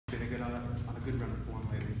good on a good run of form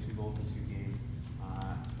lately, 2 goals in 2 games.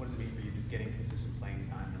 What does it mean for you just getting consistent playing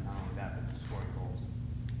time, and not only that, but scoring goals?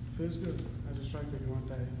 Feels good. As a striker, you want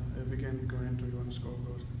that. Every game you go into, you want to score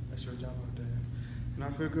goals. That's your job out there. I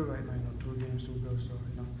feel good right now. 2 games, 2 goals. So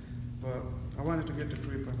but I wanted to get to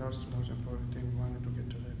 3 points. That was the most important thing. We wanted to get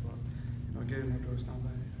to that, but getting the goals not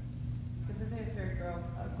bad. This is your third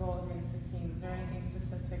goal against this team. Is there anything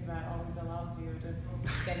specific that always allows you to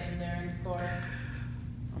get in there and score?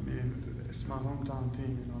 I mean, it's my hometown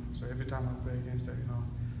team, so every time I play against it,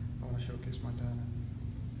 I want to showcase my talent.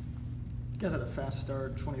 You guys had a fast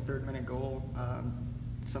start, 23rd minute goal.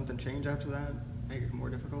 Something change after that? Make it more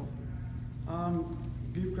difficult?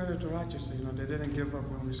 Give credit to Rochester. They didn't give up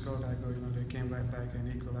when we scored that goal. They came right back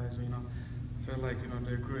and equalized. I feel like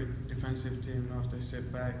they're a great defensive team. They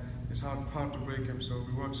sit back. It's hard to break them. So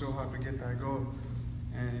we worked so hard to get that goal,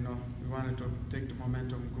 and we wanted to take the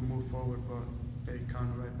momentum, move forward, but they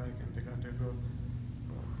countered right back and they got their goal.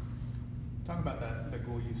 Talk about the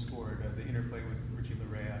goal you scored, the interplay with Richie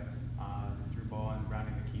Larea, the through ball and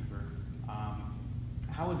rounding the keeper.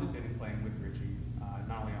 How has it been playing with Richie,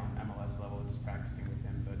 not only on MLS level, just practicing with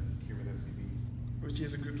him, but here with OCB? Richie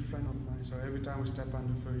is a good friend of mine, so every time we step on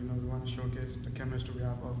the field, we want to showcase the chemistry we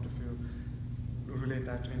have off the field, we relate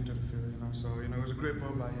that into the field, So, it was a great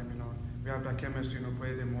ball by him, We have that chemistry,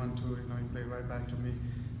 played him 1-2, he played right back to me,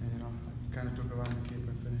 and, I kind of took around the keeper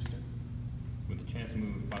and finished it. With the chance to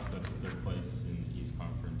move prospects to 3rd place in the East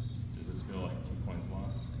Conference, does this feel like 2 points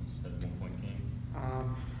lost instead of 1 point game?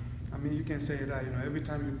 I mean, you can say that, every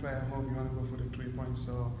time you play at home, you want to go for the 3 points,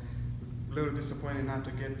 so a little disappointed not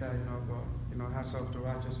to get that, but, hats off to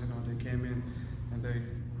Rochester, they came in and they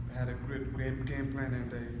had a great game plan and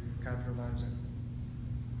they capitalized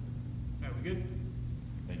it. Are we good?